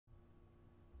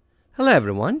Hello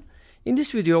everyone. In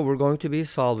this video we're going to be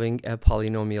solving a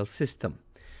polynomial system.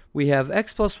 We have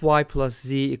x plus y plus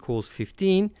z equals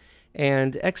 15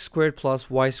 and x squared plus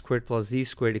y squared plus z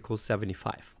squared equals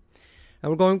 75.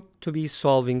 And we're going to be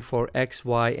solving for x,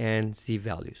 y, and z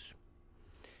values.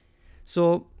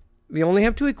 So we only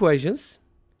have two equations.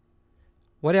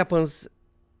 What happens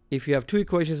if you have two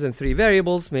equations and three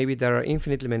variables? Maybe there are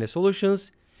infinitely many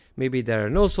solutions. Maybe there are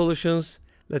no solutions.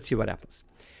 Let's see what happens.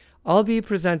 I'll be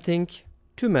presenting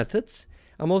two methods.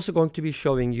 I'm also going to be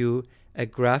showing you a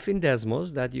graph in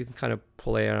Desmos that you can kind of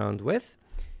play around with,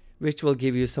 which will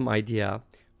give you some idea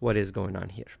what is going on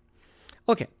here.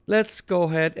 Okay, let's go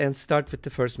ahead and start with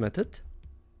the first method.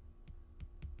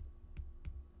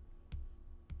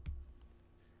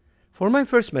 For my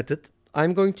first method,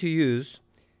 I'm going to use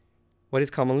what is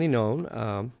commonly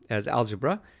known as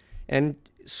algebra and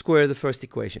square the first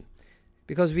equation.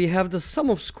 Because we have the sum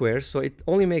of squares, so it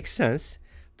only makes sense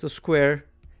to square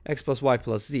x plus y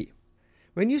plus z.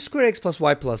 When you square x plus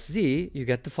y plus z, you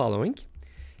get the following: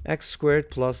 x squared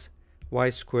plus y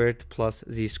squared plus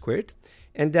z squared.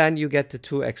 And then you get the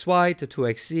 2xy, the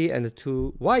 2xz, and the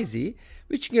 2yz,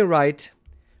 which you can write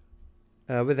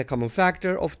with a common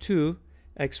factor of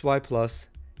 2xy plus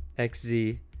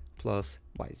xz plus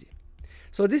yz.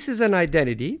 So this is an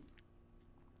identity.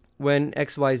 When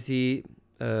x, y, z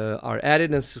are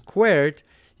added and squared,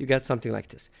 you get something like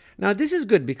this. Now this is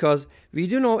good because we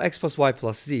do know x plus y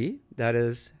plus z, that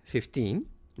is 15,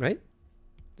 right?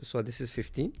 So this is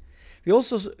 15. We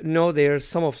also know their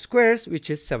sum of squares, which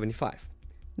is 75.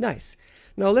 Nice.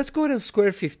 Now let's go ahead and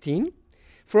square 15.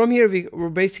 From here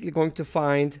we're basically going to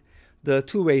find the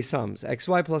two-way sums,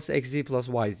 xy plus xz plus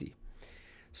yz.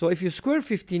 So if you square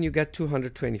 15, you get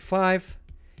 225,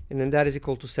 and then that is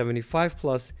equal to 75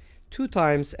 plus 2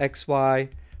 times xy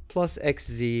plus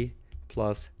xz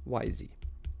plus yz.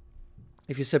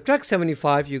 If you subtract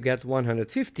 75, you get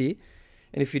 150.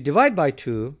 And if you divide by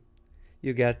 2,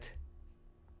 you get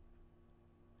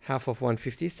half of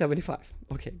 150, 75.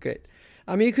 Okay, great.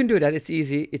 I mean, you can do that. It's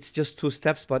easy. It's just 2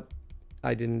 steps, but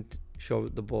I didn't show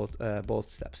the both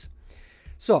steps.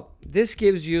 So this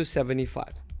gives you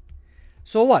 75.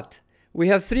 So what? We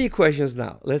have 3 equations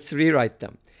now. Let's rewrite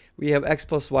them. We have x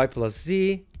plus y plus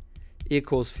z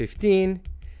equals 15.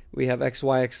 We have x,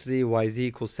 y, x, z, y, z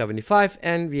equals 75.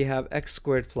 And we have x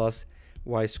squared plus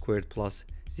y squared plus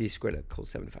z squared equals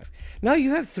 75. Now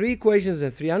you have 3 equations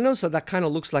and 3 unknowns, so that kind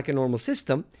of looks like a normal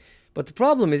system. But the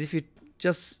problem is if you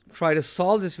just try to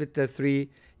solve this with the 3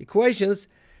 equations,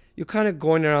 you're kind of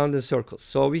going around in circles.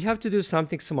 So we have to do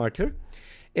something smarter.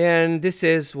 And this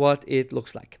is what it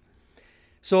looks like.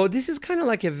 So this is kind of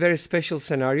like a very special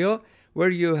scenario where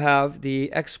you have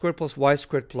the x squared plus y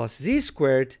squared plus z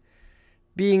squared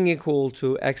being equal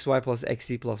to xy plus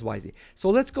xz plus yz. So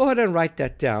let's go ahead and write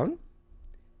that down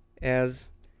as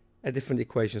a different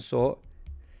equation. So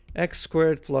x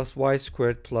squared plus y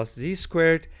squared plus z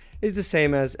squared is the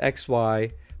same as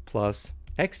xy plus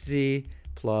xz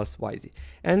plus yz.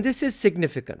 And this is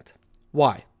significant.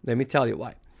 Why? Let me tell you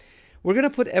why. We're going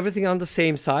to put everything on the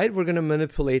same side. We're going to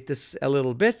manipulate this a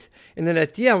little bit. And then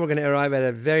at the end, we're going to arrive at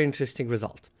a very interesting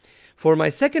result. For my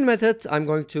second method, I'm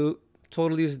going to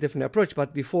totally use a different approach.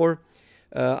 But before,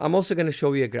 I'm also going to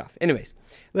show you a graph. Anyways,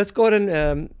 let's go ahead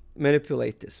and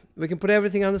manipulate this. We can put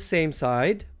everything on the same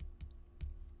side.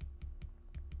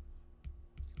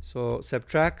 So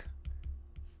subtract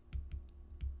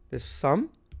this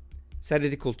sum, set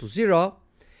it equal to 0.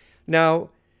 Now,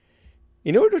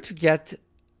 in order to get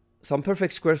some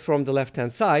perfect squares from the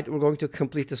left-hand side, we're going to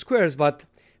complete the squares, but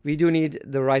we do need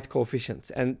the right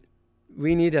coefficients. And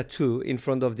we need a 2 in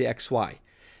front of the xy.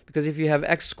 Because if you have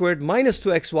x squared minus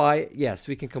 2xy, yes,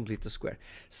 we can complete the square.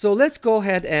 So let's go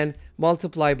ahead and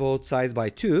multiply both sides by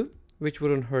 2, which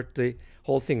wouldn't hurt the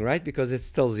whole thing, right? Because it's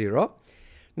still 0.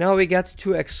 Now we get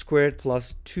 2x squared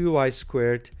plus 2y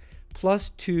squared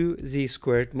plus 2z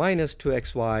squared minus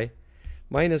 2xy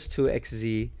minus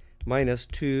 2xz minus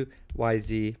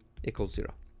 2yz equals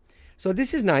 0. So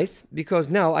this is nice because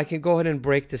now I can go ahead and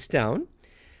break this down.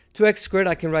 2x squared,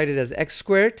 I can write it as x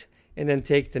squared and then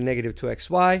take the negative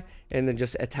 2xy and then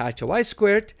just attach a y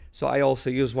squared. So I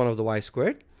also use one of the y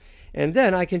squared. And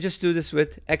then I can just do this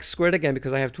with x squared again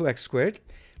because I have 2x squared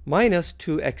minus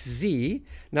 2xz.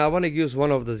 Now I want to use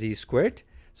one of the z squared.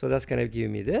 So that's going to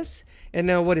give me this. And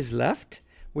now what is left?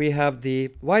 We have the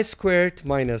y squared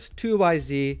minus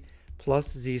 2yz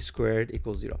plus z squared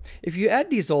equals 0. If you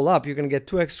add these all up, you're going to get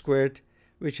 2x squared,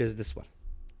 which is this one.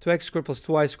 2x squared plus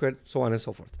 2y squared, so on and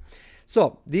so forth.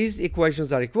 So these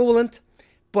equations are equivalent,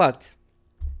 but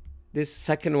this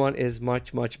second one is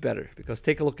much, much better because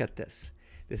take a look at this.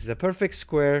 This is a perfect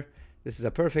square. This is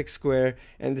a perfect square,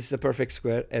 and this is a perfect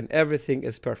square, and everything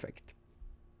is perfect.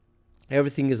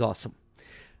 Everything is awesome.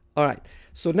 All right,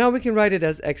 so now we can write it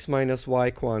as x minus y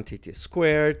quantity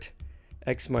squared,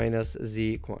 x minus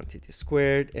z quantity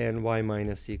squared, and y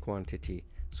minus z quantity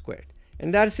squared.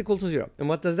 And that is equal to 0. And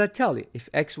what does that tell you? If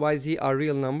x, y, z are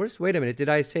real numbers, wait a minute, did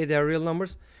I say they are real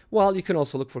numbers? Well, you can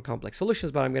also look for complex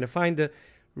solutions, but I'm going to find the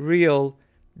real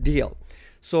deal.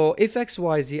 So if x,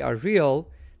 y, z are real,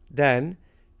 then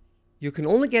you can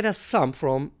only get a sum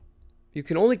from, you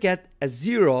can only get a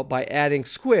 0 by adding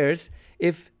squares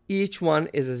if each one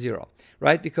is a 0,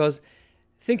 right? Because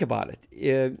think about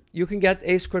it. You can get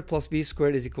a squared plus b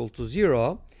squared is equal to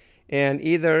 0, and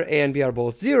either a and b are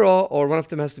both 0, or one of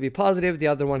them has to be positive, the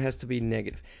other one has to be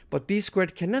negative. But b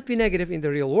squared cannot be negative in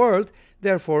the real world,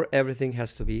 therefore everything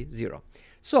has to be 0.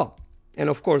 So, and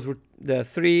of course, the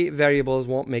 3 variables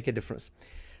won't make a difference.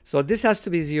 So this has to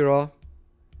be 0,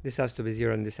 this has to be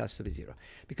 0, and this has to be 0.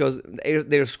 Because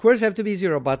their squares have to be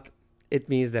 0, but it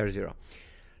means they're 0.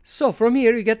 So from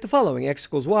here, you get the following. X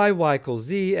equals y, y equals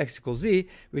z, x equals z,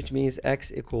 which means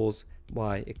x equals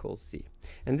y equals z.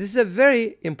 And this is a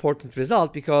very important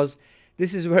result because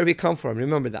this is where we come from.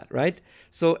 Remember that, right?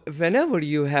 So whenever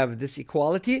you have this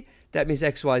equality, that means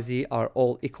x, y, z are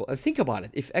all equal. And think about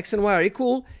it. If x and y are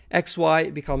equal, x,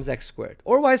 y becomes x squared,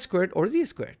 or y squared, or z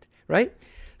squared, right?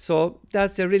 So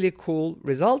that's a really cool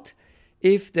result.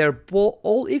 If they're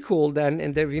all equal, then,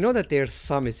 and then we know that their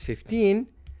sum is 15,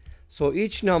 so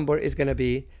each number is going to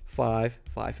be 5,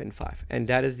 5, and 5. And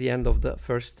that is the end of the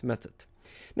first method.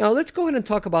 Now let's go ahead and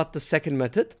talk about the second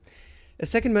method. The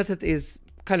second method is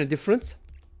kind of different.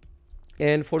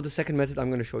 And for the second method, I'm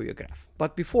going to show you a graph.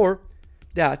 But before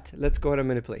that, let's go ahead and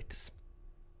manipulate this.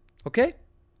 Okay?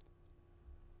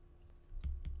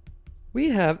 We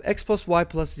have x plus y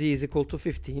plus z is equal to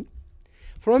 15.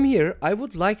 From here, I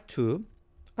would like to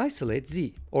isolate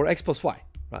z, or x plus y,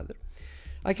 rather.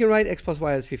 I can write x plus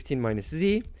y as 15 minus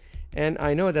z, and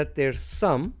I know that their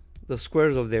sum, the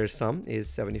squares of their sum, is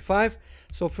 75.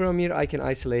 So from here, I can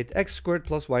isolate x squared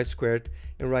plus y squared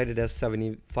and write it as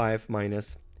 75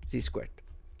 minus z squared.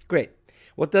 Great.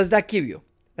 What does that give you?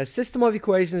 A system of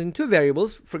equations in 2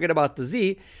 variables. Forget about the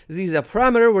z. Z is a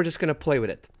parameter. We're just going to play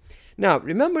with it. Now,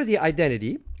 remember the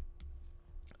identity,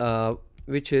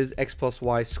 which is x plus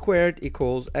y squared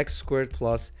equals x squared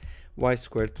plus y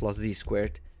squared plus z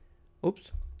squared.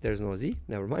 Oops, there's no z,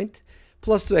 never mind.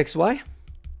 Plus 2xy,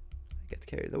 get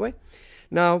carried away.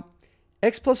 Now,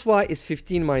 x plus y is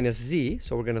 15 minus z,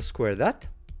 so we're going to square that.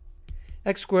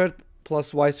 X squared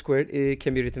plus y squared, it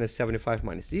can be written as 75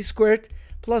 minus z squared,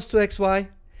 plus 2xy.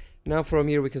 Now from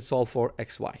here we can solve for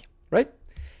xy, right?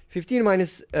 15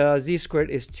 minus z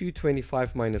squared is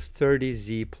 225 minus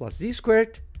 30z plus z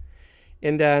squared.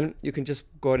 And then you can just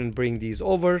go ahead and bring these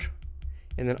over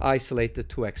and then isolate the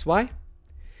 2xy.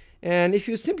 And if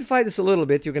you simplify this a little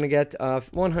bit, you're going to get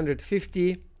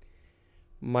 150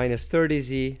 minus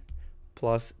 30z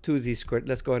plus 2z squared.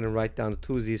 Let's go ahead and write down the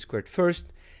 2z squared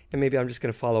first. And maybe I'm just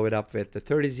going to follow it up with the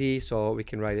 30z so we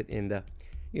can write it in the,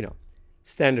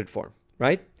 standard form,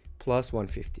 right? Plus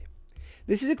 150.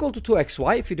 This is equal to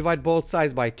 2xy. If you divide both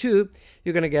sides by 2,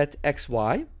 you're going to get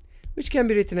xy, which can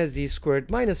be written as z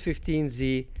squared minus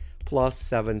 15z plus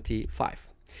 75.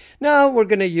 Now we're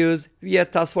going to use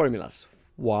Vieta's formulas.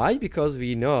 Why? Because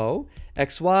we know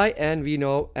xy and we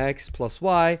know x plus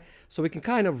y. So we can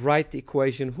kind of write the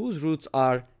equation whose roots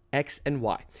are x and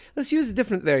y. Let's use a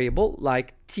different variable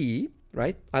like t,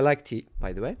 right? I like t,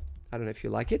 by the way. I don't know if you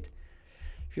like it.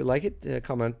 If you like it,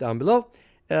 comment down below.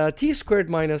 T squared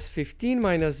minus 15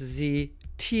 minus z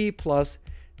t plus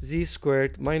z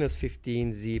squared minus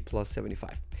 15z plus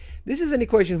 75. This is an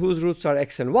equation whose roots are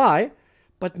x and y,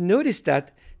 but notice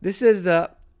that this is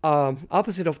the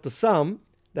opposite of the sum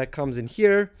that comes in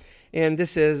here, and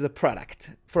this is the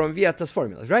product from Vieta's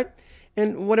formulas, right?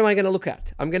 And what am I going to look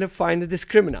at? I'm going to find the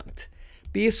discriminant,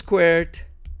 b squared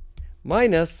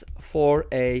minus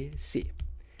 4ac.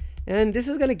 And this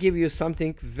is going to give you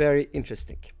something very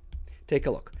interesting. Take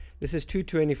a look. This is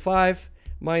 225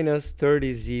 minus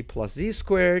 30z plus z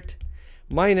squared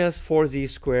minus 4z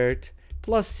squared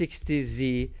plus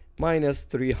 60z minus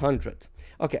 300.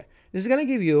 Okay, this is going to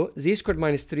give you z squared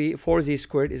minus 4z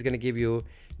squared is going to give you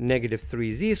negative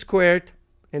 3z squared.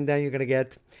 And then you're going to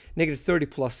get negative 30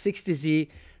 plus 60z.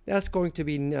 That's going to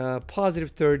be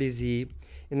positive 30z.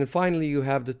 And then finally, you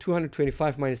have the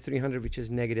 225 minus 300, which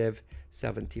is negative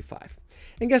 75.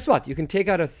 And guess what? You can take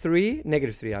out a 3,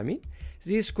 negative 3, I mean.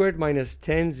 Z squared minus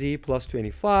 10z plus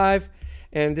 25.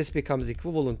 And this becomes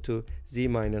equivalent to z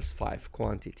minus 5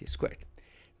 quantity squared.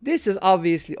 This is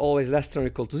obviously always less than or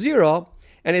equal to 0.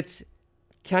 And it's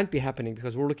can't be happening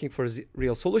because we're looking for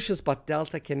real solutions, but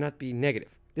delta cannot be negative.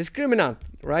 Discriminant,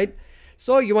 right?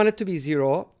 So you want it to be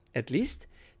 0 at least.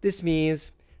 This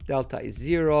means delta is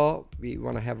 0. We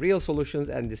want to have real solutions,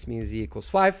 and this means z equals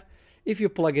 5. If you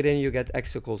plug it in, you get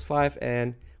x equals 5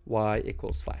 and y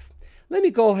equals 5. Let me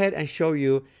go ahead and show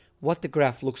you what the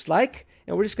graph looks like,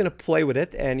 and we're just going to play with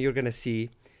it, and you're going to see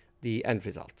the end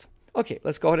result. Okay,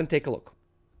 let's go ahead and take a look.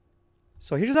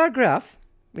 So here's our graph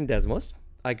in Desmos.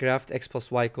 I graphed x plus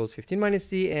y equals 15 minus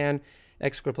z and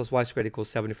x squared plus y squared equals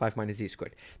 75 minus z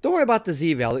squared. Don't worry about the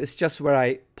z value. It's just where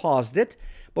I paused it.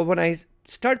 But when I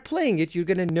start playing it, you're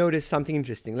going to notice something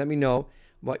interesting. Let me know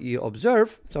what you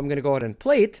observe. So I'm going to go ahead and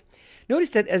play it.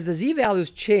 Notice that as the z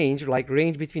values change, like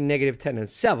range between -10 and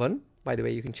 7, by the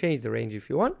way, you can change the range if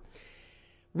you want,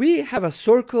 we have a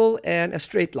circle and a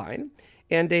straight line.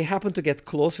 And they happen to get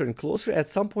closer and closer. At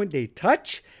some point they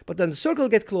touch, but then the circle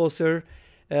gets closer,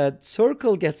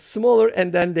 circle gets smaller,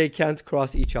 and then they can't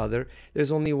cross each other.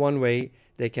 There's only one way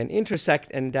they can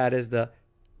intersect, and that is the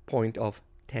point of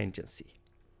tangency.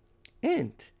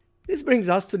 And this brings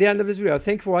us to the end of this video.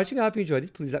 Thank you for watching. I hope you enjoyed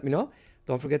it. Please let me know.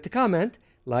 Don't forget to comment,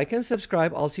 like, and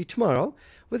subscribe. I'll see you tomorrow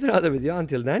with another video.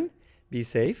 Until then, be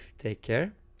safe, take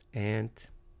care, and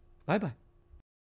bye-bye.